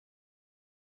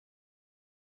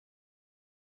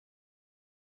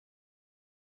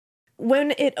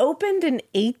When it opened in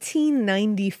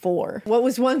 1894, what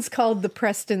was once called the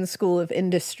Preston School of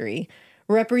Industry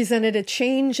represented a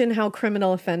change in how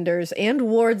criminal offenders and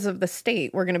wards of the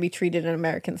state were going to be treated in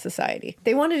American society.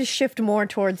 They wanted to shift more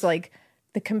towards like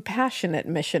the compassionate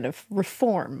mission of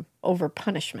reform over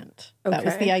punishment. That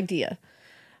was the idea.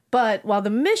 But while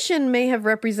the mission may have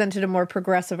represented a more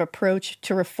progressive approach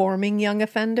to reforming young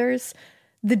offenders,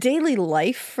 the daily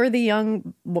life for the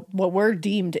young, what were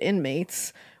deemed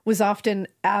inmates, was often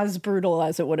as brutal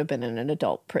as it would have been in an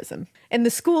adult prison. And the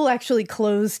school actually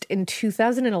closed in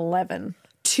 2011.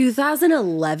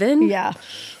 2011? Yeah.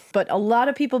 But a lot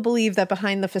of people believe that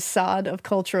behind the facade of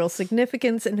cultural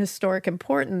significance and historic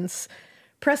importance,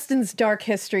 Preston's dark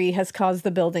history has caused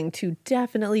the building to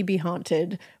definitely be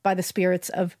haunted by the spirits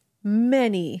of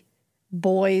many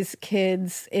boys,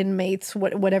 kids, inmates,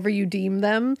 whatever you deem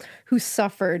them, who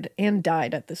suffered and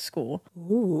died at the school.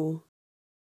 Ooh.